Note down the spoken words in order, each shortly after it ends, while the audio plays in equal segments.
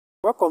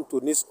Welcome to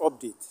this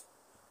update.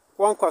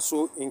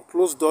 Kwankwaso in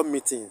closed-door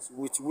meetings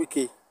with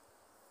Wike.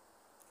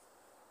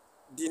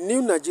 The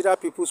new Nigeria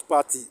People's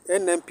Party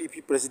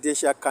 (NNPP)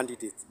 presidential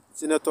candidate,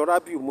 Senator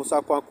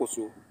Musa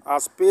Kwankwaso,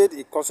 has paid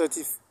a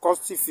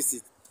courtesy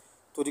visit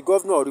to the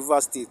governor of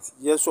Rivers State,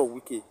 Nyesom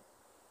Wike.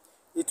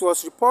 It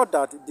was reported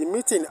that the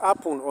meeting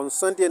happened on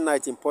Sunday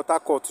night in Port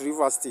Harcourt,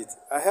 Rivers State,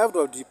 ahead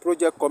of the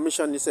project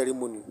commissioning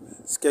ceremony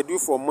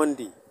scheduled for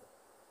Monday.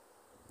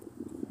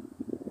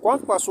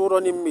 Kwankwaso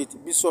running mate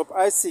Bishop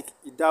Isaac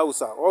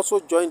Idausa also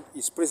joined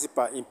his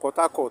principal in Port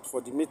Harcourt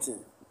for the meeting.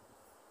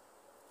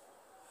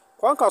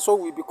 Kwankwaso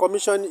will be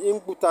commissioned in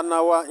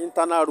Butanawa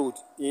Internal Road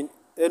in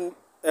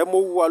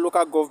Emowua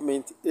local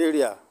government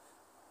area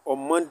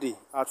on Monday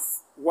at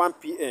 1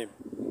 p.m.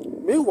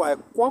 Meanwhile,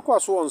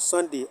 Kwankwaso on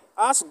Sunday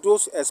asked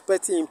those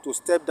expecting him to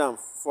step down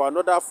for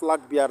another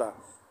flag bearer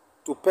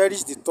to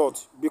perish the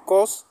thought,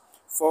 because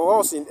for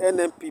us in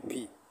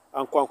NNPP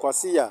and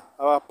Kwankwasia,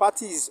 our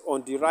party is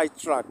on the right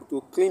track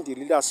to clean the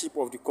leadership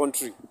of the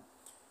country.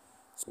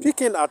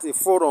 Speaking at a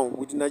forum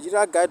with the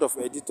Nigeria Guide of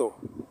Editor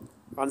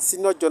and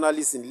senior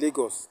journalists in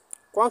Lagos,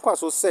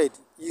 Kwankwaso said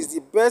he is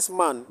the best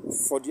man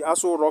for the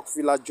Aso Rock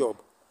Villa job.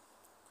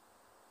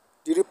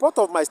 The report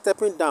of my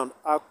stepping down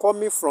are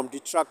coming from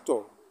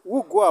detractors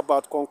who go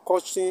about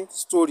concocting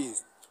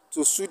stories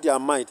to suit their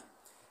mind.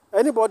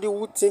 Anybody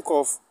who think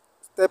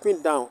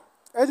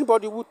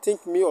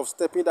me of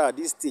stepping down at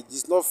this stage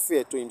is not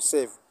fair to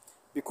himself,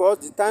 because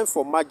the time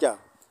for merger,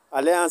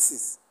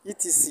 alliances,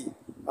 etc.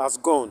 has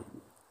gone,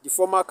 the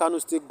former Kano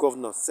State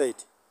Governor said.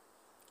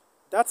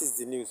 That is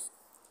the news.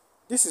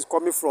 This is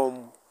coming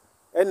from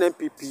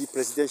NNPP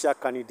presidential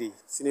candidate,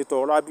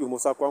 Senator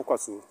Musa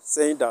Kwankwaso,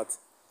 saying that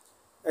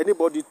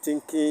anybody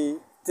thinking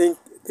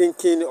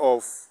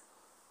of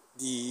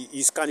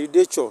his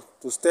candidature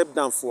to step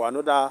down for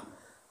another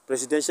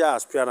presidential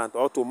aspirant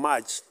or to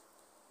merge,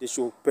 they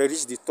should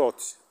perish the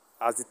thought,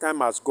 as the time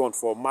has gone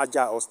for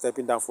merger or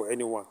stepping down for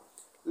anyone.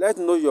 Let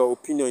know your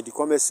opinion in the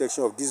comment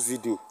section of this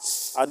video,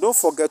 and don't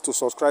forget to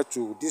subscribe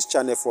to this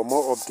channel for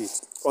more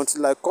updates.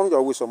 Until I come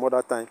your way some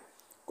other time,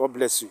 God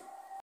bless you.